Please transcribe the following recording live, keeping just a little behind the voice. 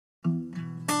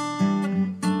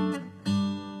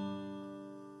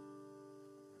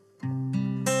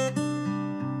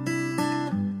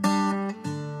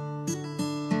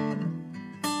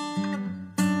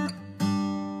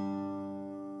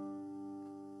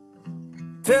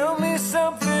Tell me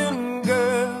something,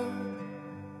 girl.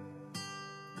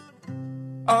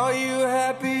 Are you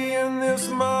happy in this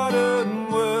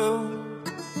modern world?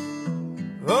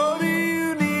 Or do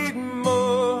you need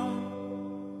more?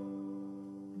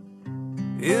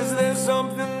 Is there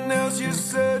something else you're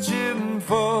searching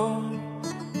for?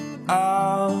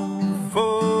 I'm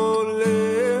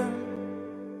falling.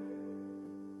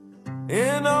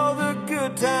 In all the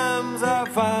good times I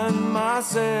find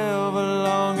myself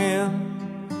longing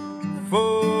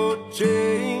for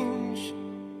change,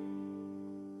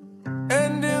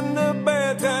 and in the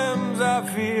bad times I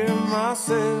fear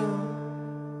myself.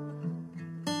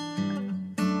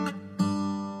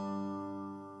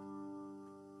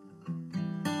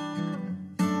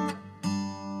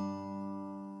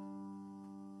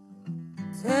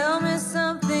 Tell me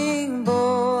something,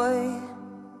 boy.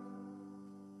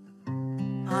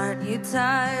 Aren't you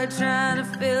tired trying to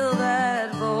fill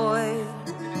that void?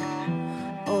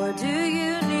 Or do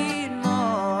you need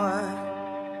more?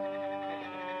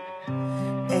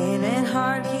 Ain't it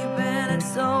hard keeping it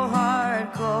so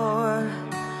hardcore?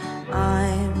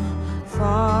 I'm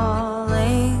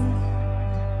falling.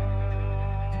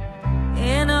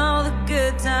 In all the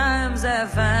good times I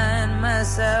find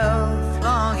myself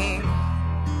longing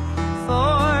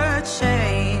for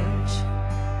change,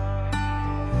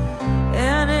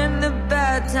 and in the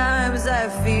bad times I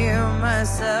fear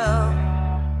myself.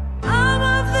 I'm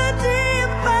of the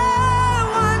deep end,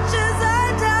 watch as I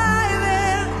dive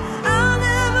in. I'll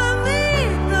never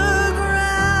leave the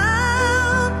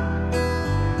ground.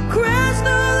 Crash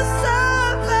through the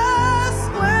surface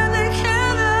where they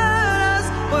can't hurt us.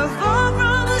 We're far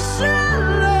from the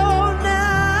shallow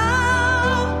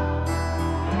now.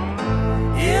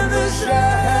 In the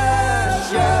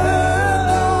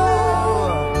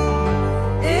sha-ha-sha-ha-low,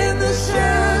 in the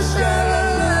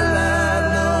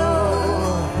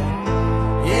sha-ha-sha-la-la-la-low,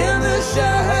 in the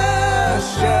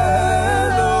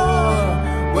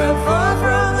sha-ha-sha-ha-low, we're far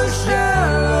from the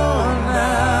shallow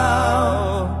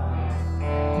now.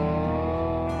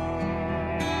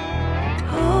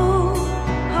 Oh,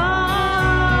 oh,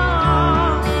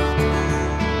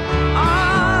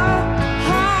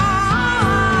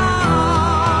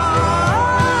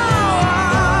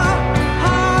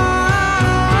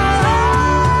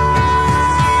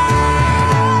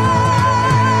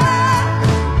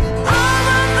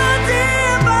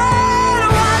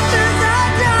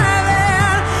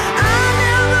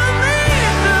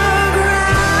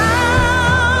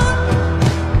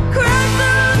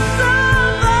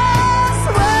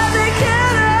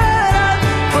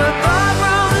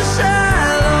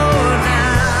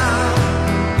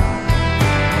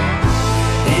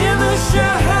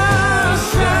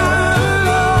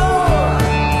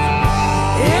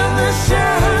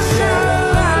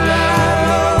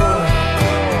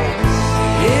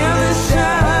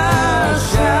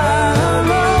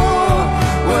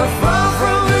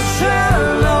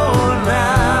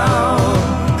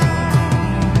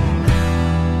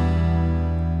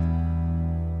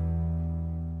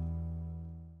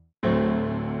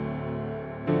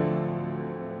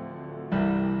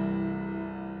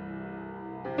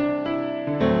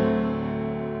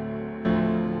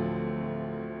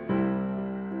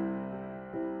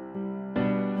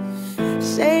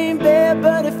 Same bed,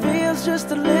 but it feels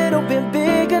just a little bit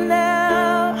bigger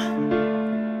now.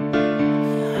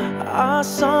 Our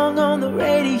song on the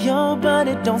radio, but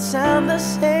it don't sound the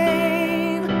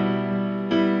same.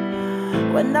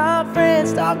 When our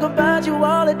friends talk about you,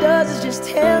 all it does is just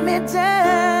tear me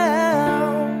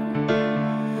down.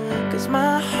 'Cause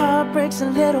my heart breaks a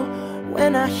little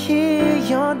when I hear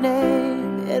your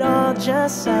name. It all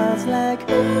just sounds like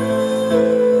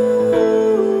ooh.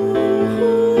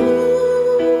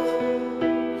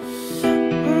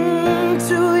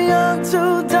 Too young,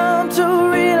 too dumb to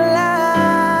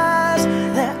realize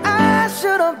that I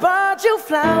should have bought you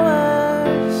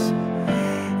flowers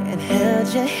and held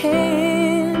your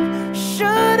hand.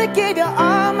 Should have gave you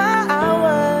all my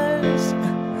hours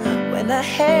when I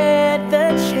had the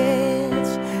chance.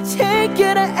 Take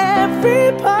you to every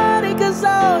party, 'cause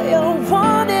all you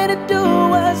wanted to do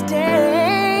was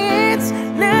dance.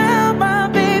 Now my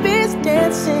baby's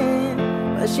dancing,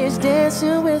 but she's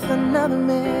dancing with another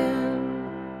man.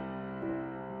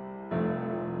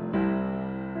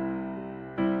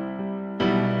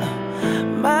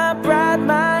 My pride,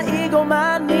 my ego,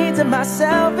 my needs, and my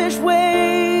selfish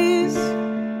ways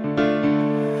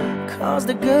caused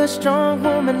a good, strong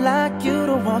woman like you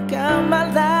to walk out my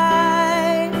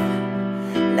life.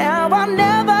 Now I'll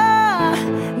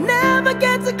never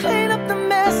get to clean up the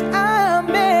mess I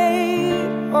made.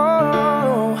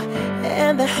 Oh,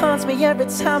 and the haunts me every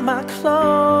time I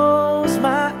close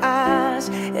my eyes.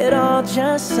 It all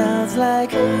just sounds like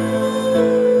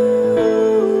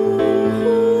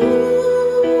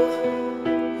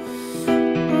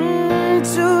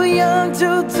too young,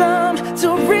 too dumb to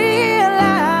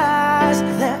realize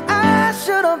that I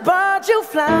should have bought you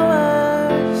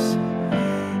flowers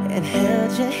and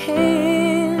held your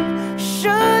hand.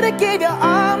 Should have gave you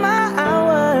all my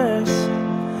hours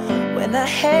when I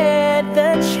had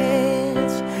the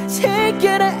chance. Take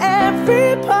you to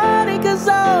every party, 'cause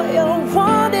all you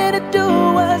wanted to do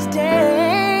was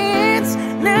dance.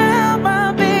 Now my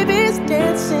baby's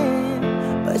dancing,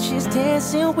 but she's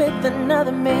dancing with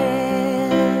another man.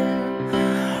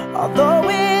 Although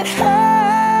it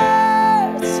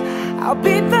hurts, I'll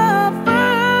be the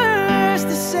first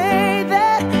to say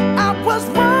that I was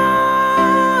wrong.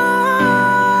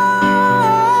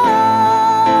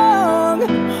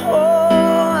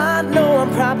 Oh, I know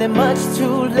I'm probably much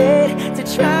too late to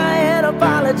try and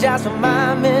apologize for my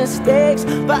mistakes,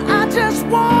 but I just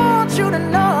want you to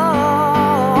know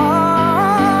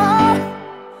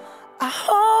I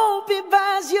hope he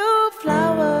buys you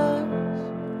flowers,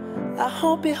 I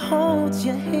hope he holds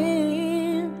your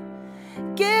hand,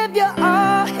 give you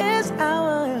all his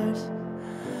hours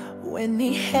when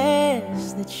he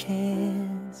has the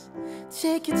chance.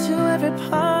 Take you to every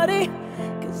party,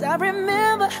 'cause I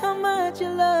remember how much you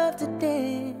love to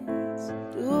dance.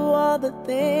 Do all the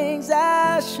things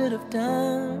I should have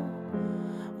done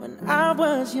when I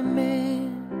was your man.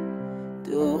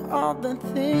 Do all the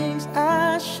things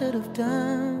I should have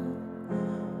done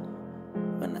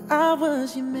when I was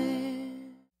your man.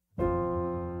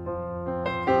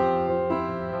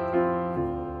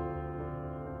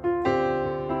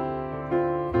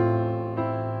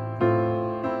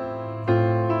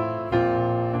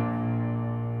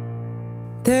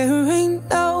 There ain't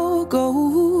no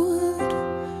gold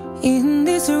in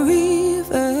this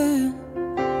river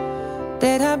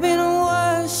that I've been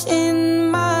washing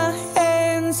my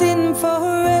hands in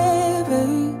forever.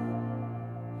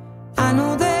 I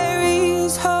know there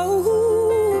is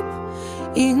hope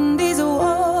in these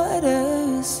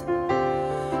waters,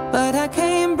 but I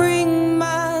can't bring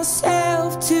myself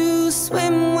to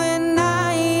swim when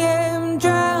I am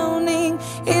drowning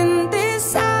in this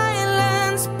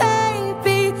silence.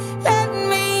 Baby, let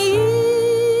me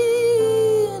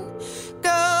in.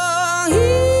 Go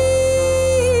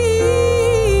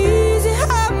easy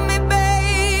on me,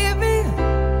 baby.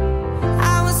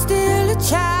 I was still a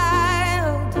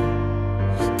child,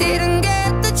 didn't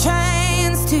get the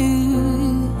chance to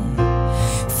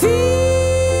feel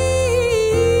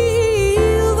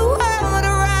the world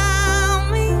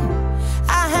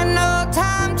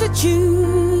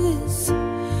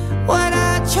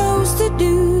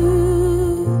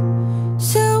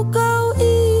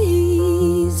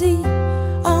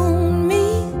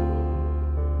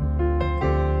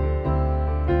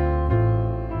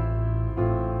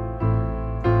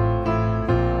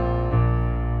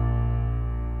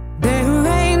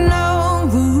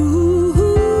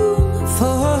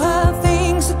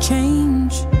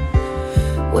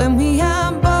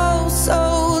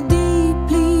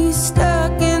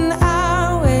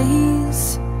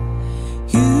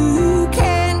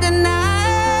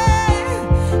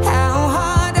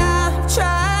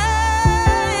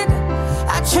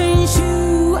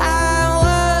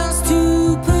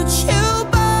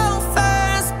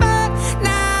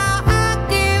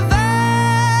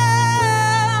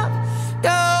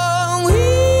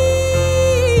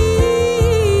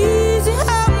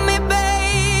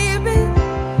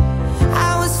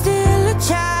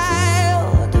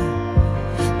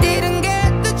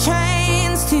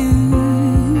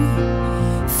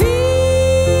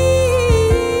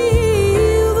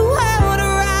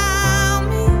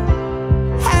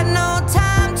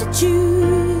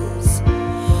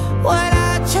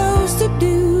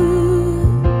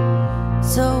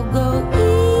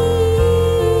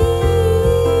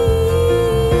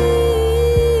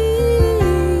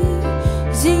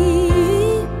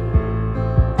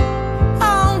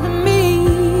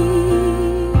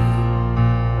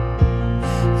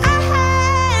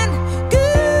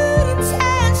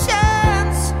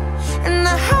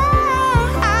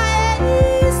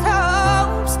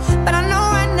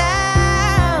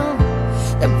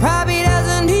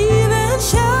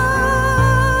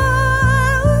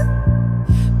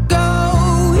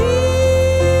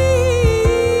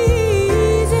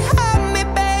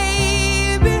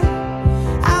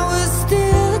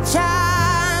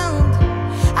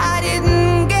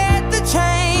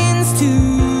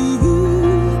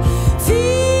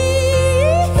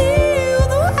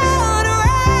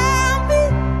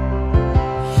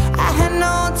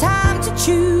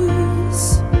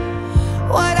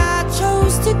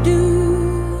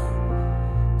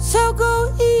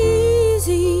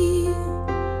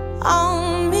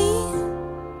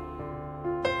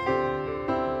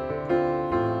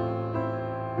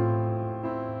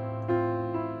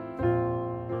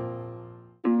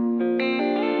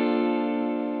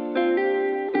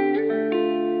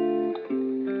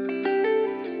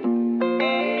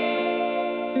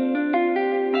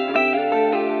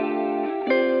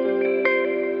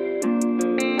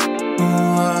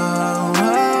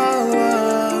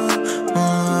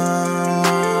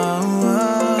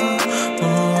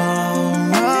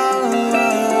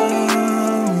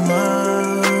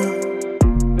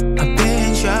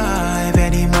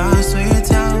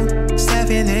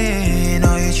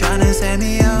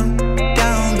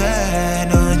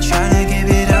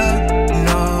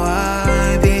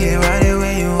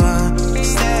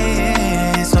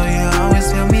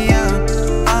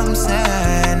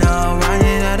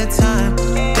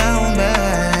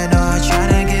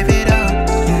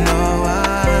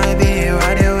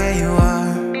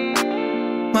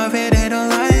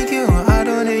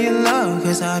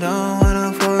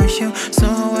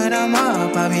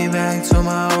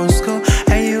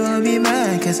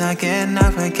I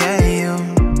cannot forget you.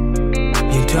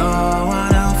 You don't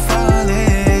wanna fall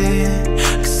in,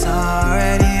 'cause I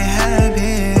already have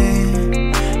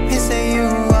been missing you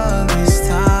all this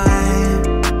time,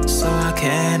 so I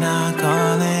cannot go